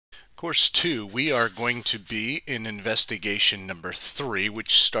Course 2, we are going to be in investigation number 3,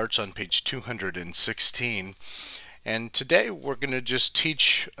 which starts on page 216. And today we're going to just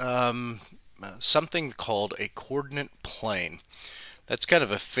teach something called a coordinate plane. That's kind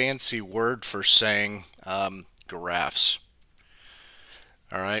of a fancy word for saying graphs.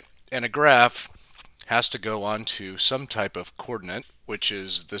 All right, and a graph has to go onto some type of coordinate, which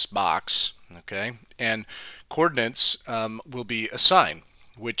is this box. Okay, and coordinates will be a sign,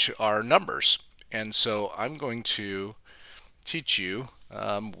 which are numbers. And so I'm going to teach you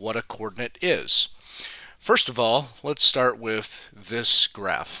what a coordinate is. First of all, let's start with this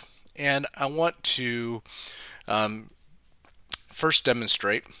graph. And I want to first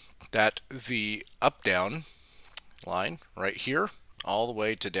demonstrate that the up-down line right here all the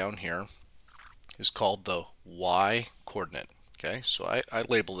way to down here is called the y coordinate. Okay, so I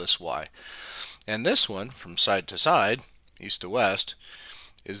label this y. And this one from side to side, east to west,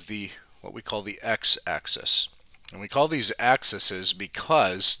 is the what we call the x-axis. And we call these axes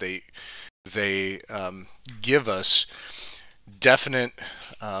because they give us definite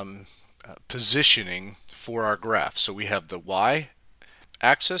positioning for our graph. So we have the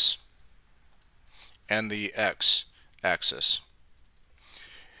y-axis and the x-axis.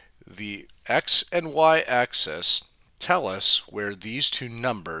 The x and y-axis tell us where these two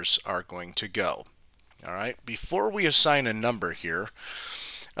numbers are going to go. All right. Before we assign a number here,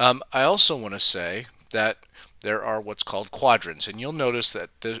 I also want to say that there are what's called quadrants, and you'll notice that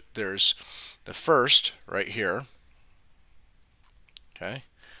there's the first right here. Okay,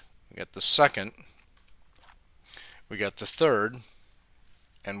 we got the second, we got the third,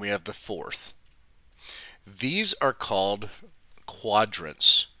 and we have the fourth. These are called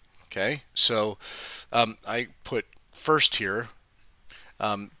quadrants. Okay, so I put first here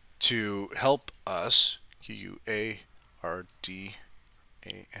to help us. Q-U-A-R-D-A-N-T-S.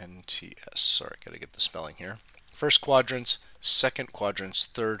 Sorry, got to get the spelling here. First quadrants, second quadrants,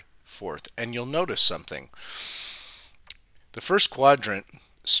 third, fourth. And you'll notice something. The first quadrant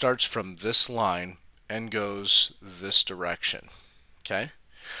starts from this line and goes this direction. Okay?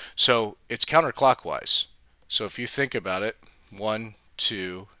 So it's counterclockwise. So if you think about it, 1,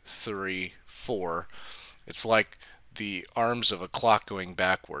 2, 3, 4, it's like the arms of a clock going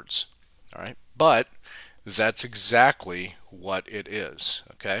backwards. All right? But that's exactly what it is.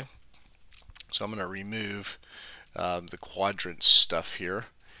 Okay? So I'm going to remove the quadrant stuff here,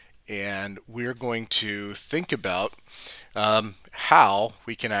 and we're going to think about how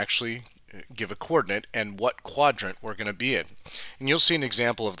we can actually give a coordinate and what quadrant we're going to be in. And you'll see an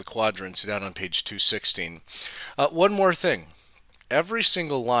example of the quadrants down on page 216. One more thing. Every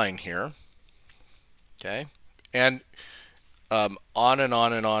single line here, okay, and on and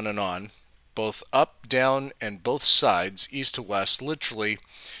on and on and on, both up, down, and both sides, east to west, literally,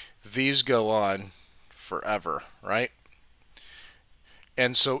 these go on forever, right?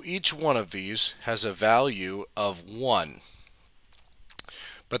 And so each one of these has a value of 1.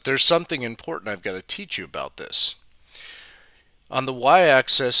 But there's something important I've got to teach you about this. On the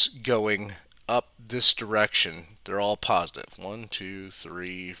y-axis going up this direction, they're all positive. 1, 2,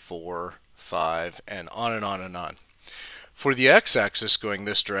 3, 4, 5, and on and on and on. For the x-axis going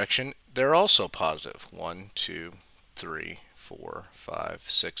this direction, they're also positive. 1, 2, 3, 4, 5,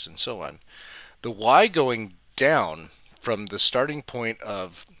 6, and so on. The y going down from the starting point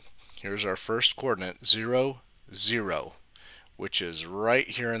of, here's our first coordinate, 0, 0, which is right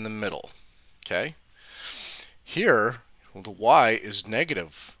here in the middle. Okay? Here, well, the y is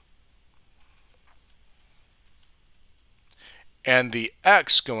negative. And the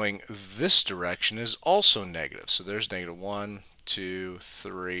x going this direction is also negative. So there's negative 1, 2,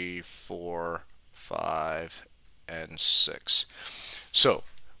 3, 4, 5, and 6. So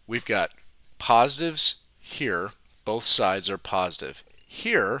we've got positives here. Both sides are positive.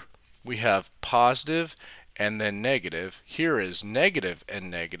 Here we have positive and then negative. Here is negative and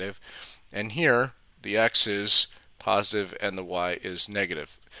negative. And here the x is positive and the y is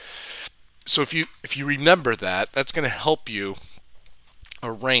negative. So if you remember that, that's going to help you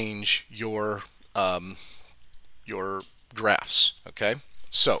arrange your graphs. Okay,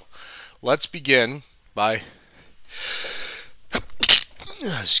 so let's begin by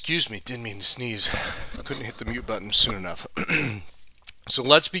excuse me, didn't mean to sneeze. Couldn't hit the mute button soon enough. So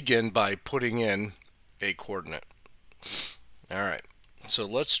let's begin by putting in a coordinate. All right, so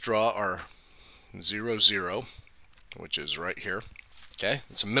let's draw our 0, 0, which is right here. Okay,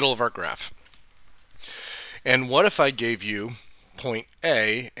 it's the middle of our graph. And what if I gave you point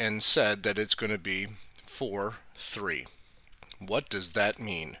A and said that it's going to be 4, 3? What does that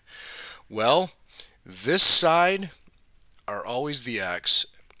mean? Well, this side are always the x,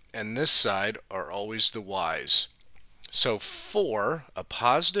 and this side are always the y's. So 4, a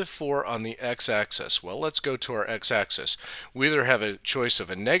positive 4 on the x-axis. Well, let's go to our x-axis. We either have a choice of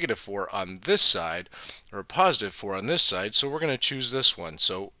a negative 4 on this side or a positive 4 on this side, so we're going to choose this one.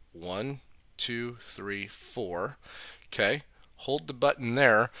 So 1, 2, 3, 4. Okay, hold the button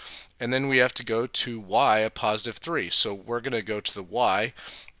there, and then we have to go to y, a positive 3. So we're going to go to the y,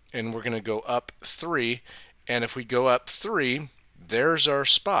 and we're going to go up 3, and if we go up 3, there's our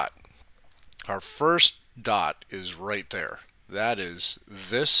spot. Our first dot is right there. That is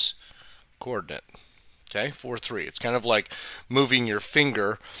this coordinate. Okay, 4, 3. It's kind of like moving your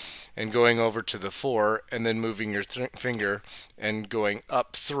finger and going over to the 4, and then moving your finger and going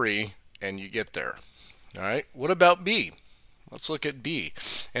up 3, and you get there. All right, what about B? Let's look at B.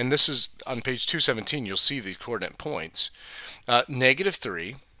 And this is on page 217. You'll see the coordinate points.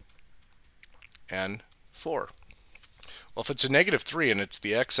 -3 and 4. Well, if it's a -3 and it's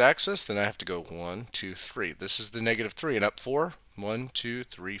the x-axis, then I have to go 1, 2, 3. This is the -3 and up 4. 1, 2,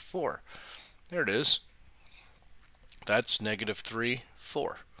 3, 4. There it is. That's -3,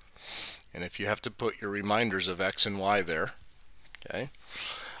 4. And if you have to put your reminders of x and y there, okay.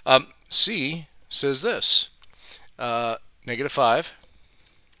 C says this, -5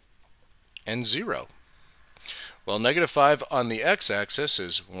 and 0. Well, -5 on the x-axis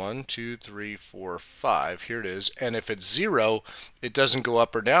is 1, 2, 3, 4, 5. Here it is. And if it's 0, it doesn't go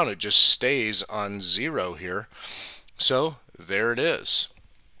up or down. It just stays on 0 here. So there it is.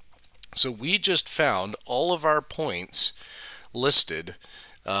 So we just found all of our points listed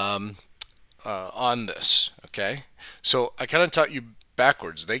on this. Okay. So I kind of taught you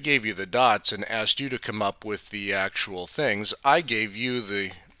backwards. They gave you the dots and asked you to come up with the actual things. I gave you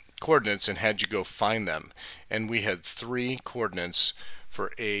the coordinates and had you go find them, and we had 3 coordinates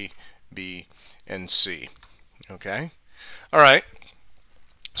for A, B, and C. Okay, all right,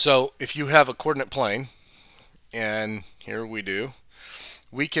 so if you have a coordinate plane, and here we do,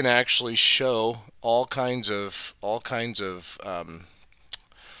 we can actually show all kinds of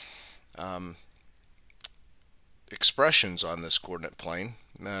expressions on this coordinate plane,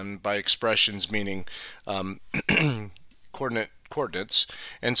 and by expressions meaning coordinates.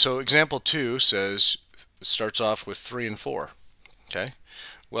 And so example 2 says, starts off with 3 and 4. Okay,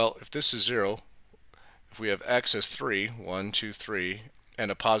 well, if this is 0, if we have x as 3, 1, 2, 3,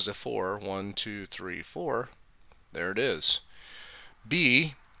 and a positive 4, 1, 2, 3, 4, there it is.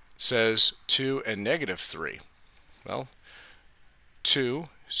 B says 2 and -3. Well, 2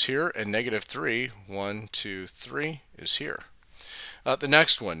 is here and -3, 1, 2, 3 is here. The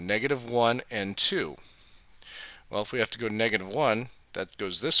next one, -1 and 2. Well, if we have to go -1, that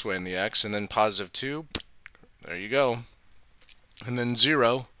goes this way in the x, and then positive 2, there you go. And then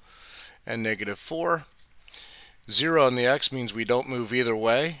 0 and -4. 0 on the x means we don't move either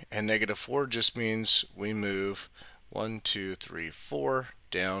way, and -4 just means we move 1, 2, 3, 4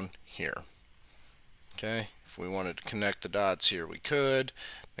 down here. Okay, if we wanted to connect the dots here, we could.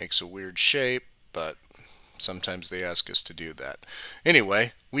 Makes a weird shape, but sometimes they ask us to do that.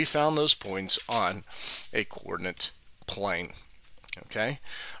 Anyway, we found those points on a coordinate plane. Okay,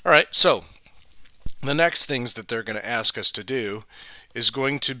 all right, so the next things that they're going to ask us to do is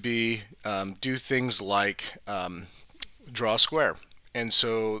going to be do things like draw a square. And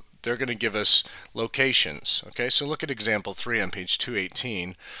so they're going to give us locations. Okay, so look at example 3 on page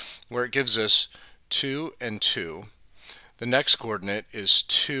 218, where it gives us 2 and 2. The next coordinate is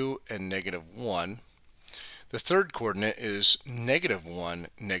 2 and -1. The third coordinate is -1,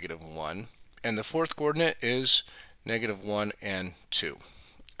 -1. And the fourth coordinate is -1 and 2.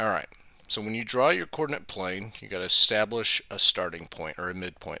 All right. So when you draw your coordinate plane, you got to establish a starting point or a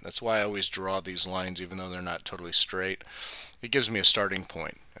midpoint. That's why I always draw these lines even though they're not totally straight. It gives me a starting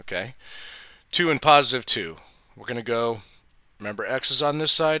point, okay? 2 and +2. We're going to go, remember x is on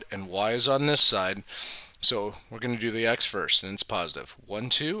this side and y is on this side. So we're going to do the x first, and it's positive. 1,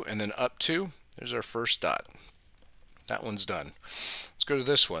 2, and then up 2. There's our first dot. That one's done. Let's go to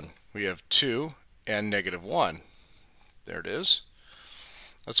this one. We have 2 and -1. There it is.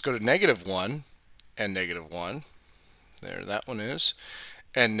 Let's go to -1 and -1. There, that one is.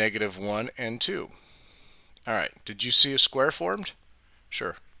 And -1 and 2. All right, did you see a square formed?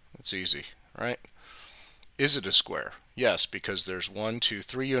 Sure, that's easy, right? Is it a square? Yes, because there's 1, 2,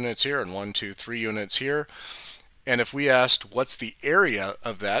 3 units here and 1, 2, 3 units here. And if we asked what's the area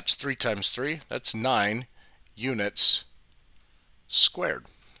of that, it's 3 times 3, that's 9 units squared,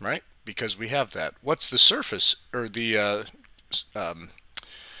 right? Because we have that. What's the surface, or the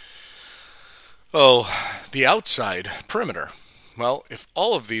outside perimeter? Well, if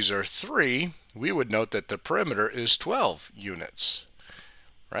all of these are 3, we would note that the perimeter is 12 units,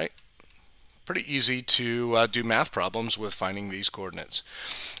 right? Pretty easy to do math problems with finding these coordinates.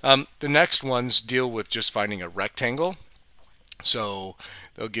 The next ones deal with just finding a rectangle. So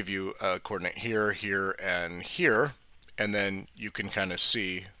they'll give you a coordinate here, here, and here, and then you can kind of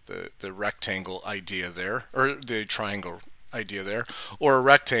see the rectangle idea there, or the triangle idea there, or a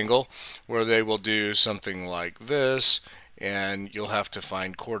rectangle where they will do something like this, and you'll have to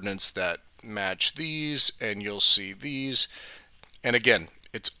find coordinates that match these, and you'll see these. And again,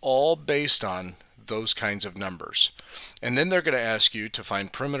 it's all based on those kinds of numbers. And then they're going to ask you to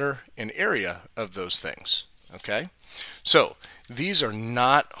find perimeter and area of those things. Okay? So these are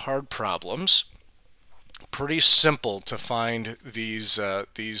not hard problems. Pretty simple to find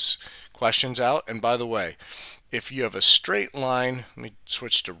these questions out. And by the way, if you have a straight line, let me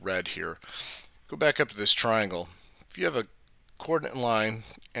switch to red here. Go back up to this triangle. If you have a coordinate line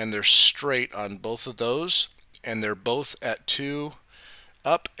and they're straight on both of those, and they're both at 2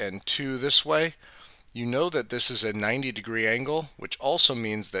 up and 2 this way, you know that this is a 90-degree angle, which also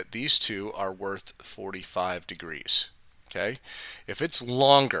means that these two are worth 45 degrees. Okay? If it's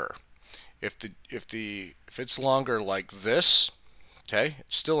longer, if it's longer like this, okay,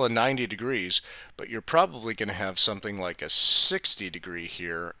 it's still a 90 degrees, but you're probably going to have something like a 60 degree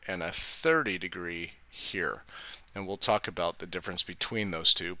here and a 30 degree here. And we'll talk about the difference between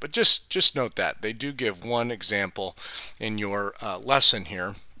those two. But just note that they do give one example in your lesson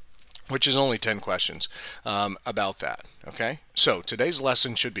here, which is only 10 questions about that. Okay, so today's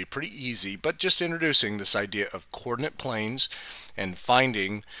lesson should be pretty easy, but just introducing this idea of coordinate planes and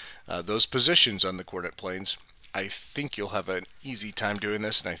finding those positions on the coordinate planes. I think you'll have an easy time doing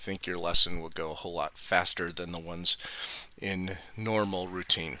this, and I think your lesson will go a whole lot faster than the ones in normal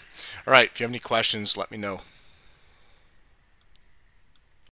routine. All right, if you have any questions, let me know.